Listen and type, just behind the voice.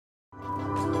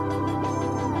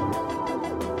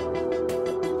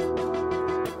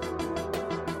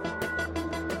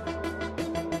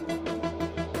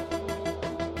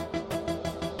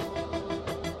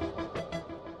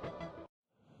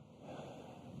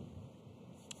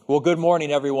Well, good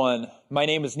morning, everyone. My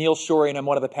name is Neil Schori, and I'm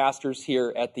one of the pastors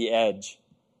here at The Edge.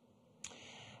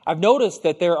 I've noticed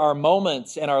that there are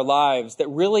moments in our lives that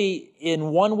really,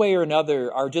 in one way or another,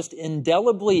 are just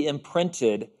indelibly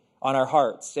imprinted on our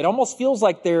hearts. It almost feels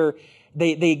like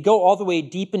they go all the way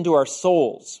deep into our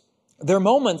souls. There are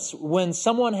moments when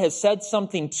someone has said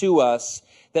something to us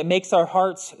that makes our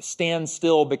hearts stand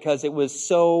still because it was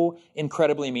so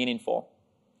incredibly meaningful.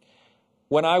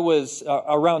 When I was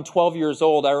around 12 years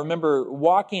old, I remember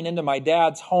walking into my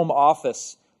dad's home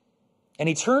office, and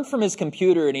he turned from his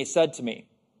computer and he said to me,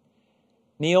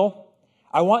 "Neil,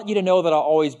 I want you to know that I'll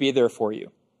always be there for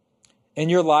you. In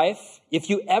your life, if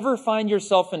you ever find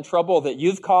yourself in trouble that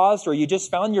you've caused or you just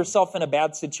found yourself in a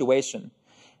bad situation,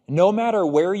 no matter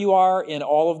where you are in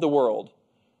all of the world,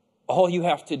 all you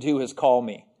have to do is call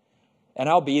me, and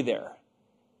I'll be there.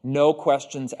 No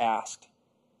questions asked."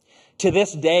 To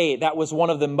this day, that was one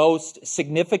of the most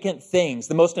significant things,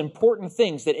 the most important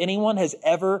things that anyone has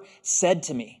ever said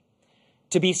to me.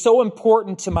 To be so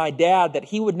important to my dad that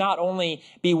he would not only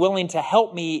be willing to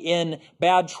help me in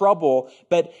bad trouble,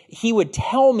 but he would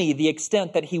tell me the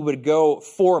extent that he would go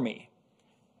for me.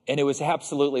 And it was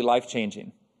absolutely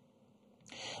life-changing.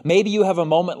 Maybe you have a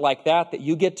moment like that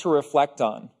you get to reflect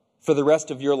on for the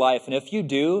rest of your life. And if you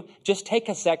do, just take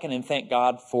a second and thank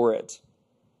God for it.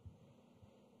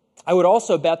 I would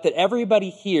also bet that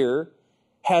everybody here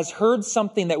has heard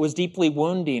something that was deeply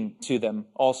wounding to them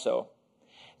also.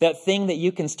 That thing that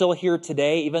you can still hear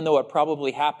today, even though it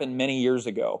probably happened many years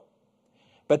ago.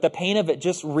 But the pain of it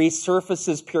just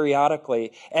resurfaces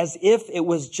periodically as if it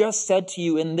was just said to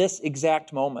you in this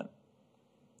exact moment.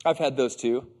 I've had those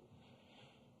too.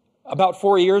 About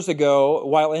 4 years ago,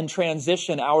 while in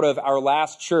transition out of our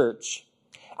last church,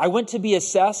 I went to be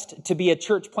assessed to be a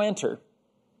church planter.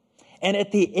 And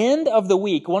at the end of the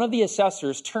week, one of the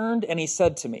assessors turned and he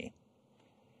said to me,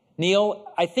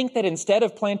 "Neil, I think that instead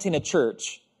of planting a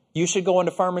church, you should go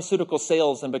into pharmaceutical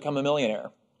sales and become a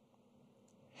millionaire."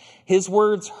 His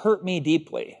words hurt me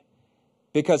deeply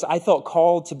because I felt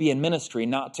called to be in ministry,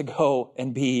 not to go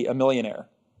and be a millionaire.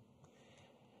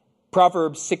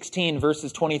 Proverbs 16,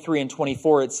 verses 23 and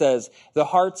 24, it says, "The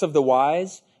hearts of the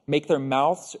wise make their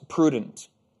mouths prudent,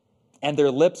 and their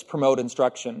lips promote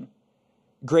instruction.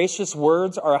 Gracious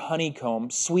words are a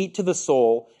honeycomb, sweet to the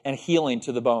soul and healing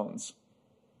to the bones."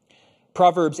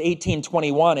 Proverbs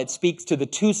 18:21, it speaks to the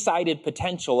two-sided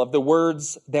potential of the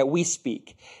words that we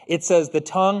speak. It says, "The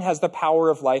tongue has the power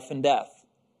of life and death,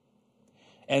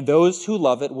 and those who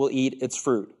love it will eat its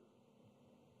fruit."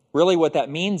 Really what that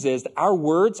means is that our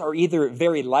words are either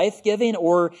very life-giving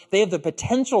or they have the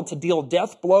potential to deal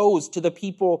death blows to the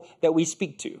people that we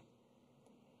speak to.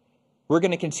 We're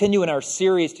going to continue in our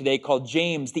series today called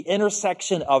James, the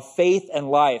intersection of faith and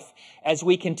life, as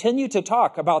we continue to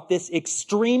talk about this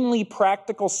extremely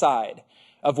practical side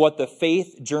of what the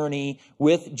faith journey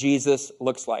with Jesus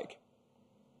looks like.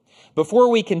 Before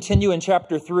we continue in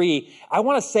chapter 3, I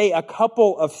want to say a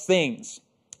couple of things.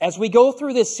 As we go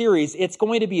through this series, it's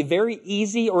going to be very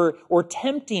easy or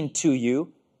tempting to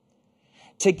you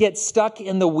to get stuck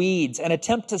in the weeds and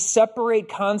attempt to separate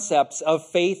concepts of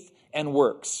faith and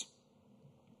works.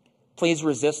 Please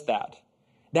resist that.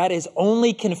 That is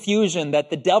only confusion that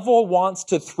the devil wants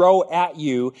to throw at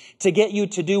you to get you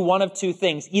to do one of two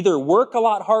things. Either work a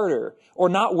lot harder or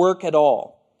not work at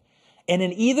all. And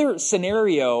in either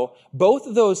scenario, both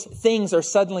of those things are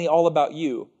suddenly all about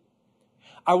you.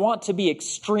 I want to be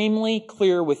extremely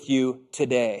clear with you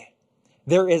today.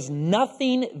 There is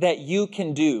nothing that you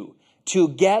can do to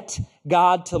get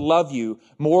God to love you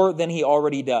more than he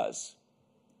already does.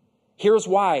 Here's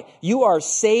why. You are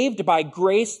saved by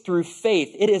grace through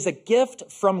faith. It is a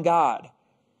gift from God.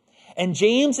 And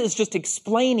James is just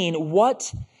explaining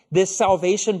what this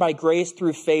salvation by grace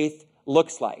through faith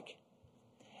looks like.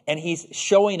 And he's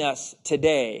showing us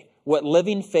today what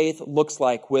living faith looks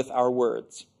like with our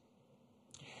words.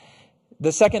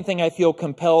 The second thing I feel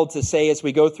compelled to say as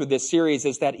we go through this series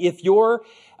is that if your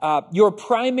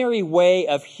primary way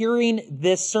of hearing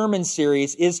this sermon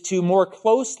series is to more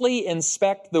closely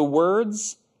inspect the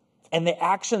words and the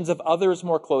actions of others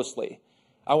more closely,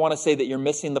 I want to say that you're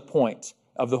missing the point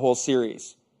of the whole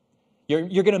series. You're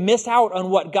going to miss out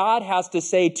on what God has to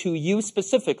say to you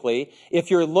specifically if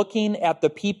you're looking at the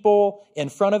people in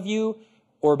front of you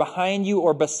or behind you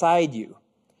or beside you.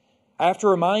 I have to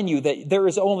remind you that there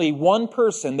is only one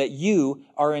person that you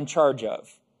are in charge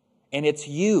of, and it's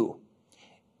you.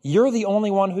 You're the only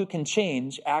one who can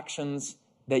change actions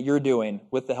that you're doing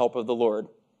with the help of the Lord.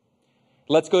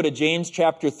 Let's go to James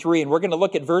chapter 3, and we're going to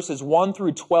look at verses 1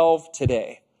 through 12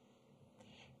 today.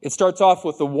 It starts off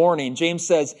with a warning. James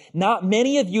says, "Not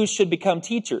many of you should become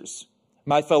teachers,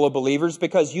 my fellow believers,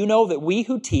 because you know that we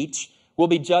who teach will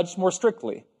be judged more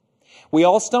strictly. We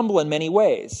all stumble in many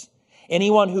ways.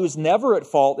 Anyone who's never at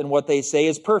fault in what they say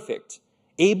is perfect,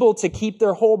 able to keep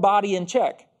their whole body in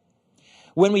check.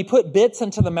 When we put bits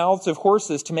into the mouths of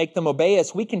horses to make them obey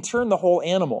us, we can turn the whole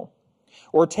animal.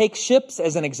 Or take ships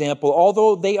as an example.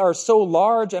 Although they are so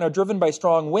large and are driven by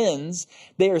strong winds,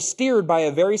 they are steered by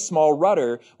a very small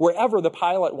rudder wherever the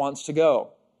pilot wants to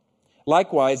go.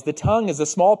 Likewise, the tongue is a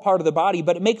small part of the body,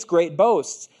 but it makes great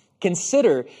boasts.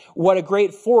 Consider what a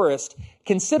great forest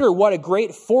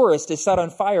is set on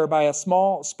fire by a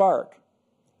small spark.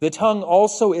 The tongue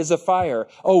also is a fire,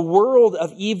 a world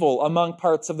of evil among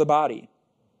parts of the body.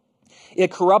 It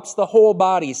corrupts the whole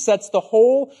body, sets the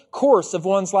whole course of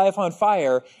one's life on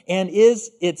fire, and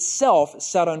is itself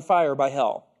set on fire by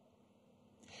hell.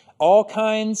 All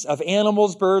kinds of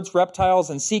animals, birds, reptiles,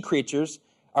 and sea creatures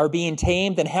are being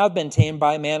tamed and have been tamed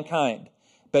by mankind,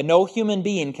 but no human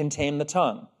being can tame the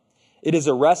tongue. It is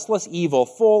a restless evil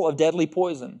full of deadly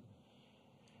poison.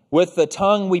 With the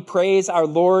tongue we praise our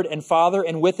Lord and Father,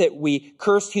 and with it we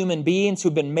curse human beings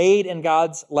who've been made in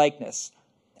God's likeness.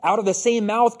 Out of the same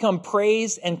mouth come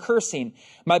praise and cursing.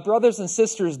 My brothers and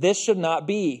sisters, this should not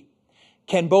be.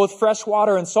 Can both fresh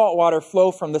water and salt water flow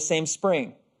from the same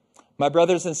spring? My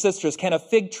brothers and sisters, can a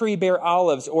fig tree bear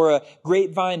olives or a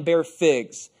grapevine bear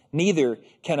figs? Neither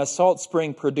can a salt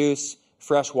spring produce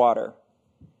fresh water."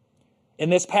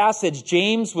 In this passage,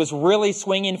 James was really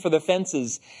swinging for the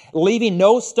fences, leaving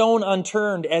no stone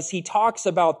unturned as he talks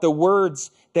about the words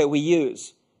that we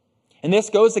use. And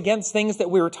this goes against things that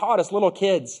we were taught as little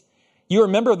kids. You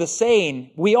remember the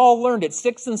saying, we all learned it,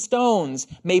 "Sticks and stones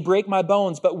may break my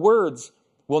bones, but words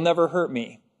will never hurt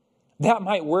me." That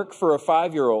might work for a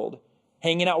 5-year-old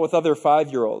hanging out with other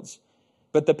 5-year-olds.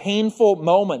 But the painful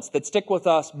moments that stick with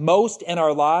us most in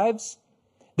our lives,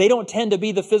 they don't tend to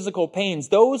be the physical pains.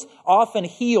 Those often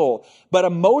heal, but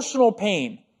emotional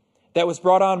pain that was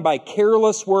brought on by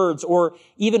careless words, or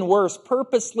even worse,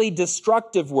 purposely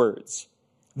destructive words,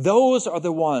 those are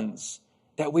the ones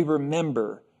that we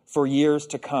remember for years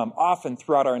to come, often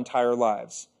throughout our entire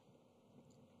lives.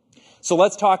 So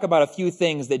let's talk about a few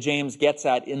things that James gets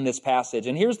at in this passage.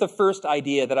 And here's the first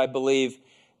idea that I believe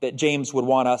that James would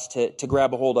want us to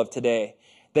grab a hold of today.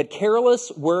 That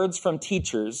careless words from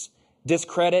teachers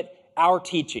discredit our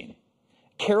teaching.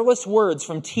 Careless words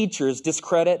from teachers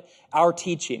discredit our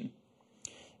teaching.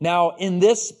 Now, in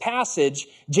this passage,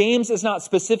 James is not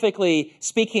specifically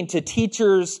speaking to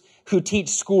teachers who teach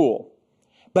school.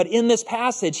 But in this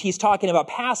passage, he's talking about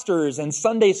pastors and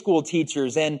Sunday school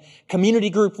teachers and community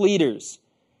group leaders.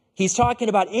 He's talking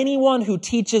about anyone who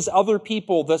teaches other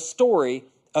people the story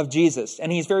of Jesus.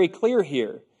 And he's very clear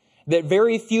here that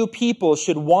very few people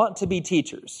should want to be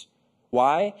teachers.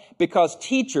 Why? Because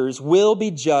teachers will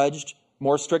be judged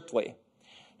more strictly.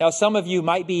 Now, some of you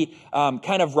might be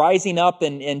kind of rising up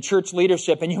in church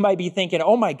leadership, and you might be thinking,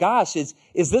 oh my gosh, is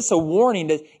this a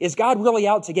warning? Is God really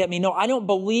out to get me? No, I don't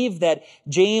believe that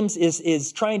James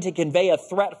is trying to convey a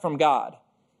threat from God.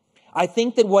 I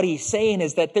think that what he's saying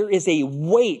is that there is a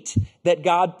weight that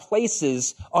God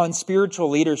places on spiritual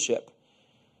leadership.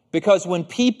 Because when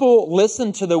people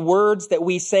listen to the words that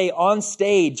we say on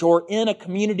stage or in a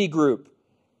community group,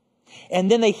 and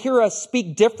then they hear us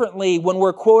speak differently when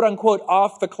we're quote unquote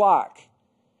off the clock,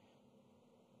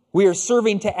 we are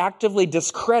serving to actively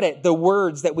discredit the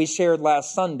words that we shared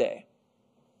last Sunday.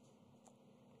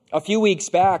 A few weeks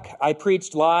back, I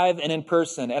preached live and in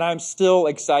person, and I'm still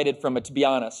excited from it, to be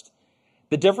honest.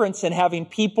 The difference in having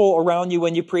people around you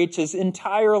when you preach is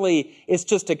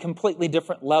just a completely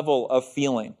different level of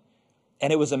feeling.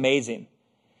 And it was amazing.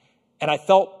 And I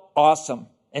felt awesome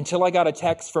until I got a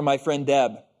text from my friend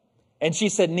Deb. And she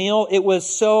said, "Neil, it was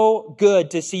so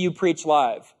good to see you preach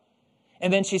live."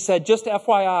 And then she said, "Just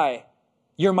FYI,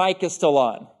 your mic is still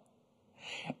on."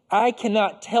 I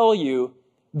cannot tell you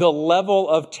the level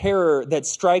of terror that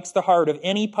strikes the heart of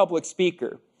any public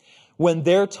speaker when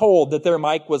they're told that their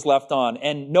mic was left on.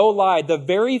 And no lie, the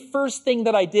very first thing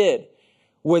that I did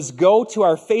was go to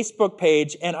our Facebook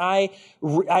page, and I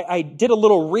did a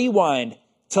little rewind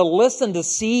to listen to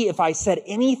see if I said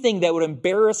anything that would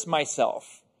embarrass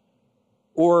myself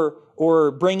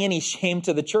or bring any shame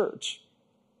to the church.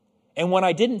 And when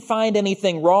I didn't find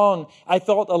anything wrong, I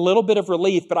felt a little bit of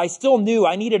relief, but I still knew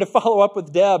I needed to follow up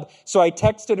with Deb. So I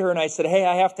texted her and I said, "Hey,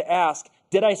 I have to ask,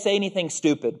 did I say anything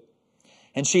stupid?"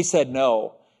 And she said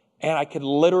no. And I could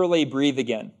literally breathe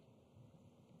again.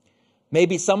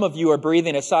 Maybe some of you are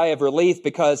breathing a sigh of relief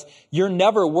because you're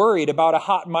never worried about a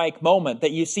hot mic moment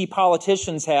that you see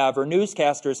politicians have or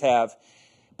newscasters have.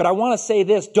 But I want to say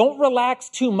this, don't relax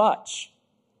too much,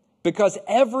 because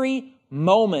every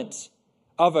moment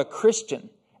of a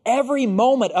Christian, every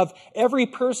moment of every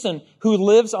person who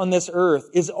lives on this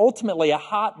earth is ultimately a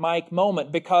hot mic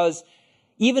moment, because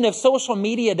even if social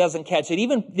media doesn't catch it,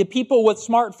 even the people with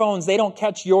smartphones, they don't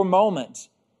catch your moment.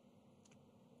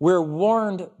 We're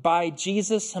warned by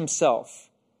Jesus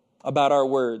himself about our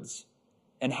words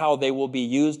and how they will be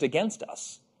used against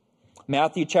us.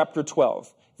 Matthew chapter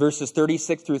 12, verses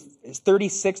 36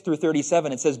 through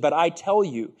 37, it says, "But I tell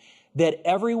you that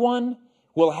everyone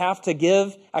will have to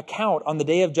give account on the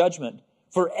day of judgment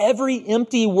for every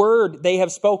empty word they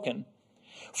have spoken.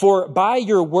 For by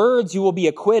your words you will be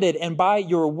acquitted, and by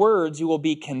your words you will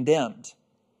be condemned."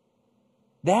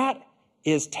 That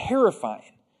is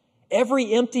terrifying.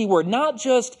 Every empty word, not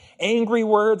just angry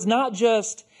words, not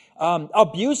just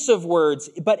abusive words,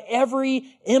 but every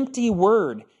empty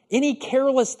word, any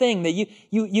careless thing that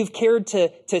you've cared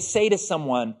to say to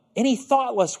someone, any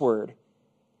thoughtless word.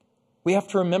 We have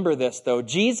to remember this, though.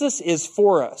 Jesus is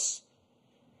for us.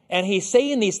 And he's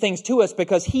saying these things to us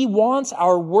because he wants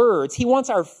our words, he wants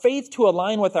our faith to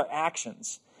align with our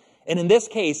actions. And in this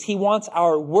case, he wants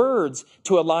our words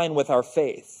to align with our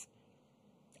faith.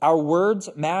 Our words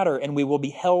matter, and we will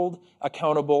be held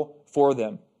accountable for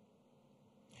them.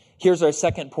 Here's our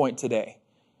second point today.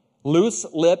 Loose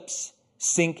lips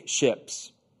sink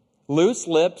ships. Loose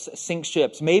lips sink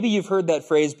ships. Maybe you've heard that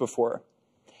phrase before.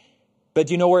 But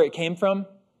do you know where it came from?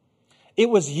 It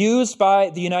was used by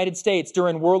the United States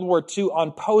during World War II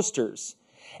on posters.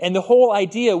 And the whole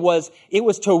idea was, it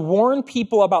was to warn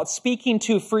people about speaking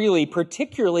too freely,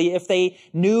 particularly if they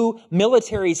knew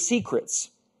military secrets.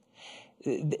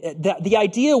 The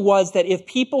idea was that if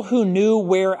people who knew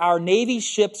where our Navy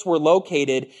ships were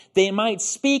located, they might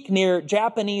speak near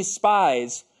Japanese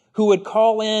spies who would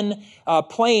call in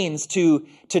planes to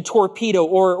torpedo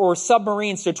or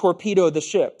submarines to torpedo the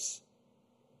ships.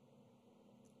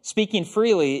 Speaking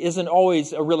freely isn't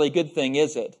always a really good thing,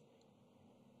 is it?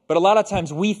 But a lot of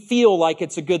times we feel like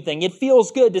it's a good thing. It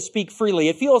feels good to speak freely.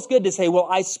 It feels good to say, well,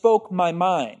 I spoke my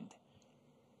mind.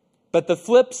 But the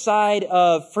flip side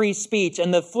of free speech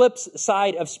and the flip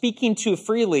side of speaking too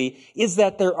freely is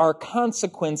that there are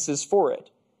consequences for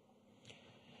it.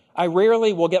 I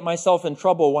rarely will get myself in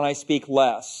trouble when I speak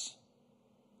less.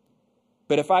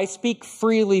 But if I speak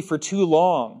freely for too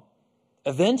long,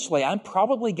 eventually I'm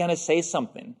probably going to say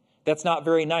something that's not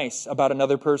very nice about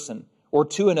another person or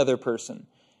to another person.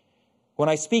 When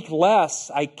I speak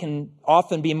less, I can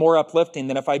often be more uplifting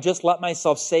than if I just let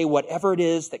myself say whatever it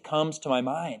is that comes to my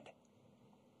mind.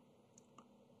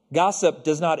 Gossip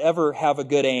does not ever have a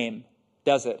good aim,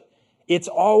 does it? It's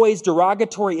always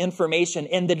derogatory information,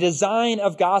 and the design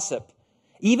of gossip,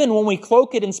 even when we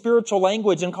cloak it in spiritual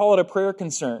language and call it a prayer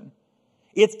concern,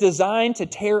 it's designed to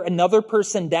tear another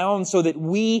person down so that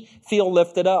we feel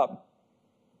lifted up.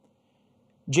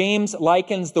 James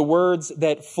likens the words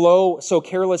that flow so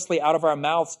carelessly out of our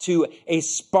mouths to a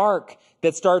spark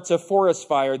that starts a forest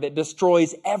fire that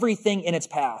destroys everything in its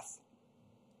path.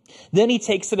 Then he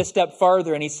takes it a step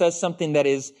farther and he says something that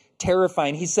is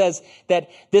terrifying. He says that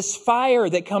this fire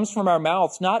that comes from our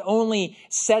mouths not only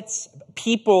sets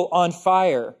people on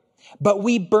fire, but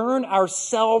we burn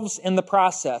ourselves in the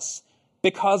process,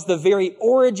 because the very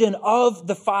origin of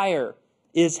the fire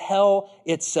is hell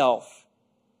itself.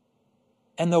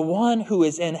 And the one who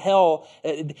is in hell,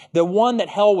 the one that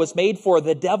hell was made for,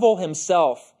 the devil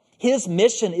himself, his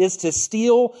mission is to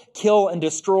steal, kill, and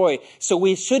destroy. So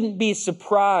we shouldn't be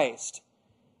surprised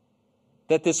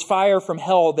that this fire from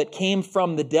hell that came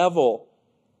from the devil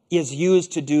is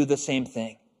used to do the same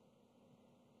thing.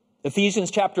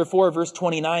 Ephesians chapter 4, verse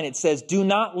 29, it says, "Do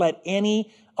not let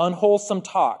any unwholesome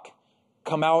talk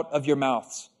come out of your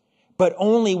mouths, but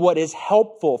only what is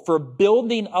helpful for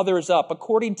building others up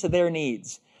according to their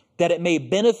needs, that it may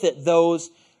benefit those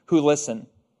who listen."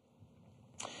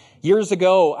 Years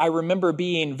ago, I remember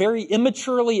being very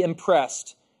immaturely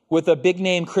impressed with a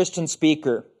big-name Christian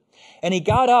speaker. And he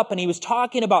got up and he was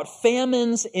talking about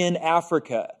famines in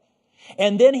Africa.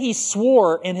 And then he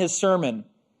swore in his sermon.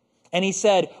 And he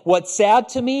said, "What's sad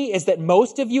to me is that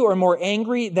most of you are more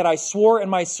angry that I swore in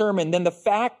my sermon than the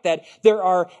fact that there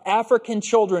are African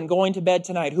children going to bed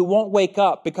tonight who won't wake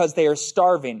up because they are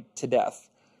starving to death."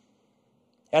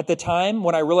 At the time,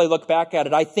 when I really look back at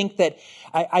it, I think that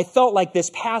I felt like this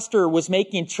pastor was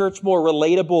making church more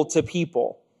relatable to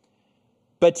people.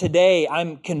 But today,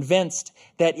 I'm convinced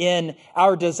that in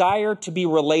our desire to be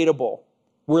relatable,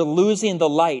 we're losing the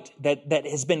light that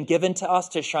has been given to us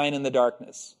to shine in the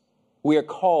darkness. We are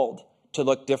called to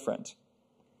look different.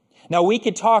 Now, we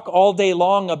could talk all day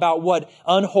long about what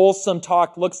unwholesome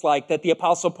talk looks like that the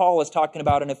Apostle Paul is talking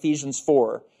about in Ephesians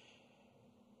 4.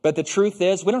 But the truth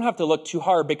is, we don't have to look too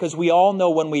hard because we all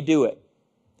know when we do it.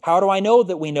 How do I know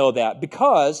that we know that?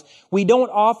 Because we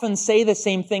don't often say the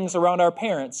same things around our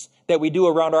parents that we do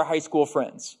around our high school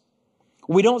friends.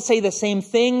 We don't say the same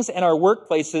things in our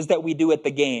workplaces that we do at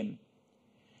the game.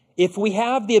 If we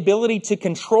have the ability to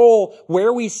control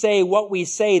where we say what we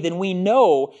say, then we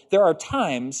know there are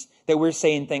times that we're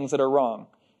saying things that are wrong.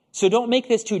 So don't make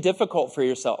this too difficult for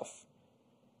yourself.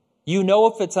 You know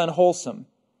if it's unwholesome.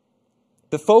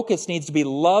 The focus needs to be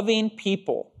loving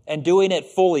people and doing it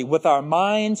fully with our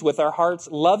minds, with our hearts,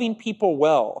 loving people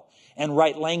well, and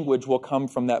right language will come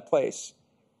from that place.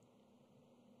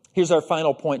 Here's our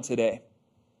final point today.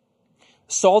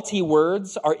 Salty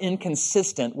words are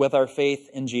inconsistent with our faith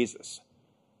in Jesus.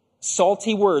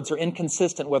 Salty words are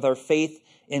inconsistent with our faith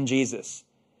in Jesus.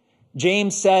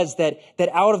 James says that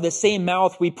out of the same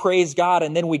mouth we praise God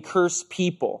and then we curse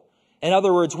people. In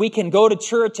other words, we can go to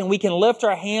church and we can lift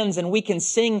our hands and we can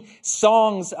sing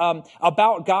songs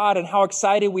about God and how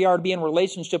excited we are to be in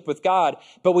relationship with God.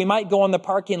 But we might go in the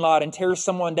parking lot and tear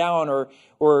someone down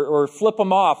or flip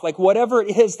them off, like whatever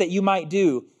it is that you might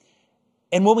do.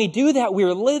 And when we do that,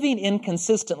 we're living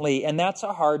inconsistently, and that's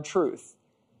a hard truth.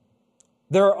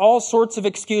 There are all sorts of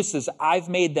excuses. I've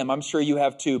made them. I'm sure you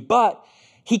have too. But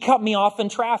he cut me off in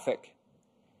traffic.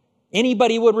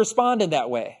 Anybody would respond in that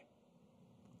way.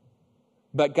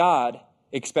 But God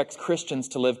expects Christians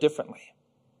to live differently.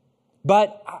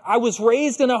 But I was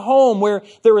raised in a home where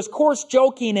there was coarse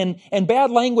joking and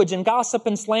bad language and gossip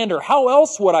and slander. How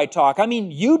else would I talk? I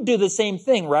mean, you'd do the same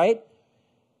thing, right?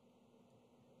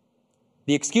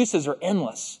 The excuses are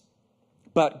endless.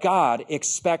 But God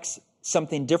expects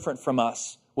something different from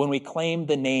us when we claim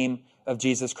the name of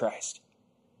Jesus Christ.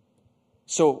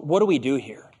 So what do we do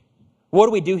here? What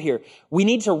do we do here? We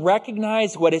need to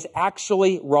recognize what is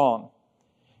actually wrong.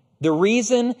 The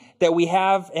reason that we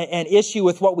have an issue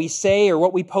with what we say or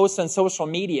what we post on social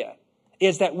media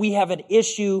is that we have an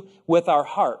issue with our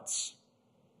hearts.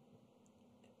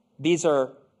 These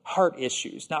are heart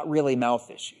issues, not really mouth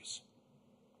issues.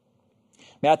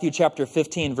 Matthew chapter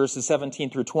 15, verses 17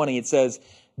 through 20, it says,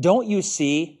 "Don't you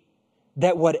see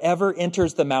that whatever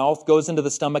enters the mouth goes into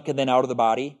the stomach and then out of the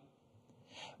body?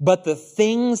 But the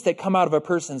things that come out of a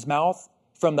person's mouth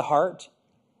from the heart,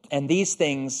 and these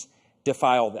things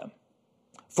defile them.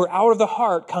 For out of the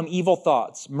heart come evil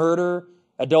thoughts, murder,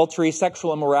 adultery,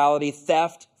 sexual immorality,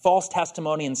 theft, false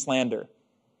testimony, and slander.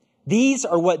 These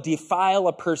are what defile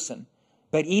a person,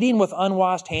 but eating with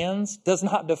unwashed hands does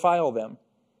not defile them."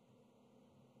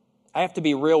 I have to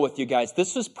be real with you guys.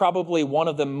 This was probably one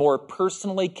of the more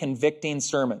personally convicting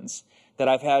sermons that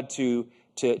I've had to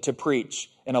preach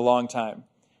in a long time.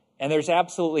 And there's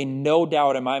absolutely no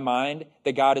doubt in my mind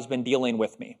that God has been dealing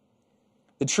with me.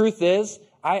 The truth is,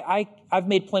 I've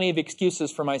made plenty of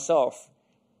excuses for myself.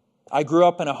 I grew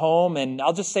up in a home, and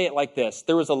I'll just say it like this.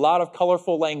 There was a lot of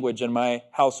colorful language in my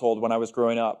household when I was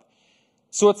growing up.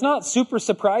 So it's not super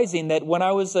surprising that when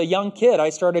I was a young kid, I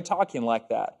started talking like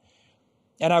that.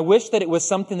 And I wish that it was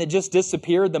something that just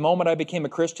disappeared the moment I became a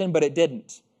Christian, but it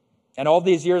didn't. And all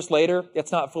these years later,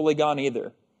 it's not fully gone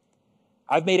either.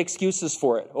 I've made excuses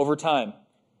for it over time,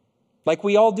 like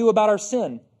we all do about our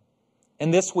sin.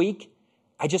 And this week,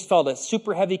 I just felt a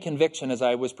super heavy conviction as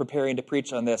I was preparing to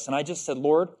preach on this. And I just said,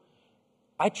 Lord,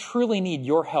 I truly need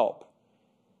your help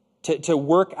to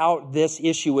work out this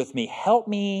issue with me. Help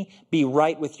me be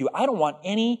right with you. I don't want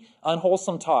any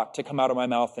unwholesome talk to come out of my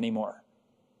mouth anymore.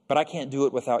 But I can't do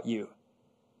it without you.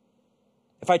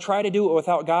 If I try to do it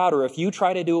without God, or if you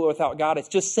try to do it without God, it's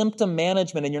just symptom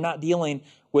management and you're not dealing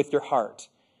with your heart.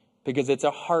 Because it's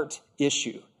a heart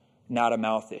issue, not a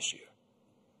mouth issue.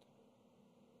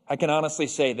 I can honestly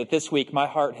say that this week my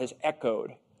heart has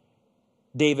echoed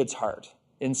David's heart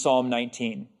in Psalm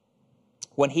 19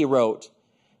 when he wrote,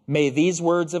 "May these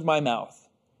words of my mouth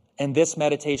and this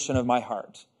meditation of my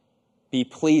heart be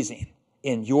pleasing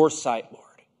in your sight, Lord,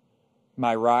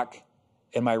 my rock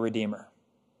and my redeemer."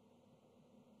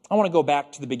 I want to go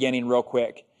back to the beginning real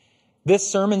quick. This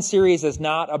sermon series is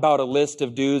not about a list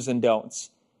of do's and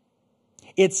don'ts.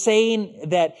 It's saying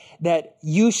that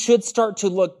you should start to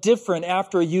look different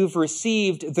after you've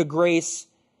received the grace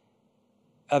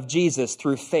of Jesus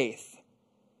through faith.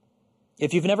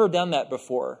 If you've never done that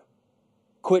before,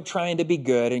 quit trying to be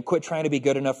good and quit trying to be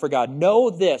good enough for God. Know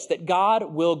this, that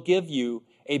God will give you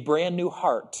a brand new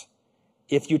heart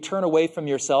if you turn away from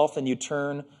yourself and you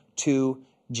turn to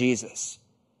Jesus.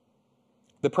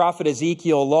 The prophet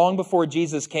Ezekiel, long before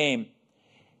Jesus came,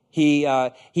 He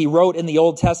wrote in the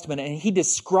Old Testament, and he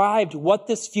described what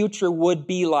this future would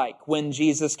be like when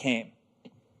Jesus came.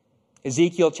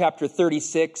 Ezekiel chapter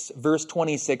 36, verse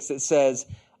 26, it says,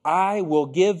 I will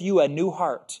give you a new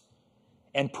heart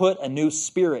and put a new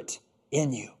spirit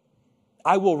in you.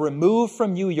 I will remove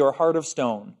from you your heart of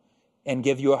stone and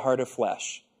give you a heart of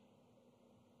flesh.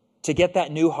 To get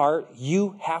that new heart,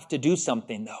 you have to do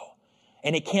something, though.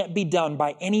 And it can't be done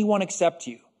by anyone except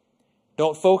you.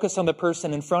 Don't focus on the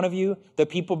person in front of you, the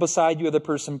people beside you, or the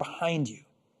person behind you.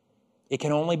 It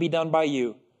can only be done by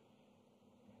you.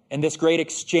 And this great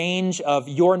exchange of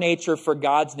your nature for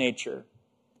God's nature,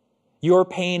 your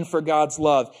pain for God's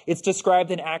love, it's described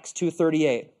in Acts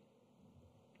 2:38.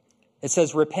 It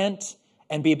says, repent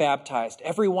and be baptized,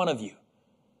 every one of you,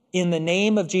 in the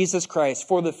name of Jesus Christ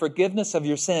for the forgiveness of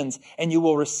your sins, and you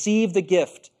will receive the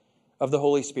gift of the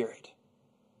Holy Spirit.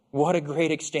 What a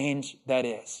great exchange that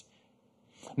is.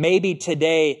 Maybe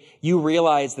today you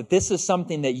realize that this is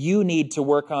something that you need to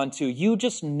work on too. You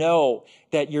just know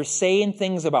that you're saying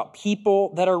things about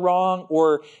people that are wrong,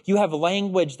 or you have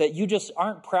language that you just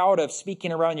aren't proud of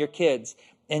speaking around your kids,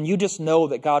 and you just know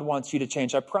that God wants you to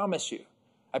change. I promise you,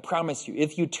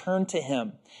 if you turn to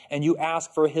Him and you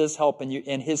ask for His help and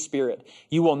His Spirit,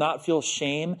 you will not feel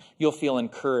shame, you'll feel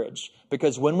encouraged.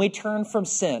 Because when we turn from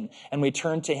sin and we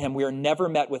turn to Him, we are never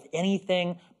met with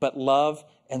anything but love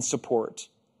and support.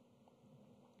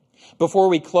 Before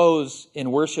we close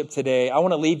in worship today, I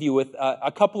want to leave you with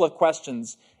a couple of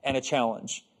questions and a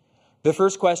challenge. The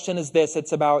first question is this.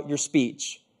 It's about your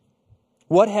speech.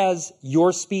 What has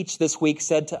your speech this week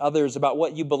said to others about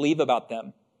what you believe about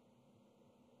them?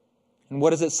 And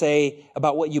what does it say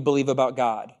about what you believe about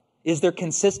God? Is there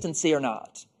consistency or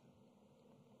not?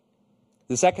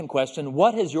 The second question,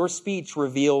 what has your speech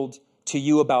revealed to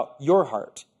you about your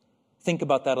heart? Think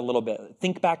about that a little bit.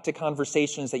 Think back to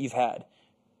conversations that you've had.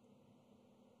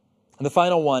 And the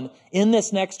final one, in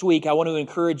this next week, I want to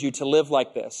encourage you to live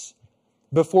like this.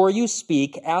 Before you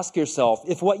speak, ask yourself,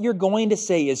 if what you're going to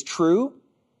say is true,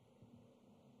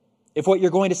 if what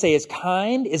you're going to say is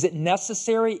kind, is it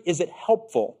necessary, is it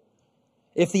helpful?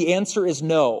 If the answer is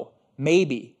no,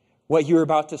 maybe what you're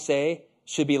about to say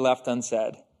should be left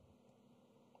unsaid.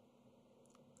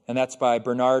 And that's by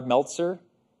Bernard Meltzer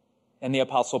and the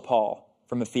Apostle Paul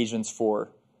from Ephesians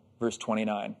 4, verse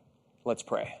 29. Let's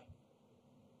pray.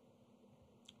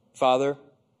 Father,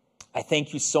 I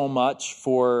thank you so much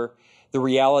for the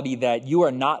reality that you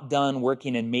are not done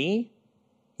working in me.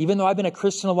 Even though I've been a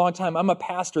Christian a long time, I'm a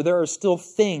pastor, there are still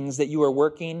things that you are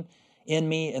working in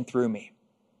me and through me.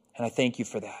 And I thank you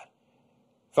for that.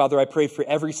 Father, I pray for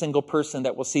every single person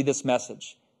that will see this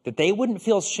message, that they wouldn't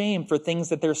feel shame for things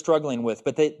that they're struggling with,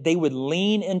 but that they would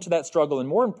lean into that struggle. And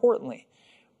more importantly,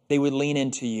 they would lean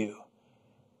into you.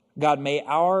 God, may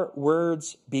our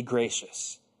words be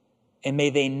gracious. And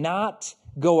may they not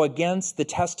go against the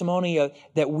testimony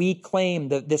that we claim,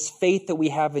 this faith that we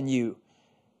have in you.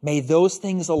 May those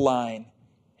things align,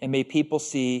 and may people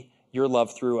see your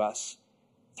love through us,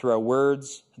 through our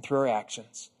words and through our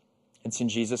actions. It's in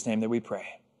Jesus' name that we pray.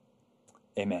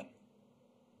 Amen.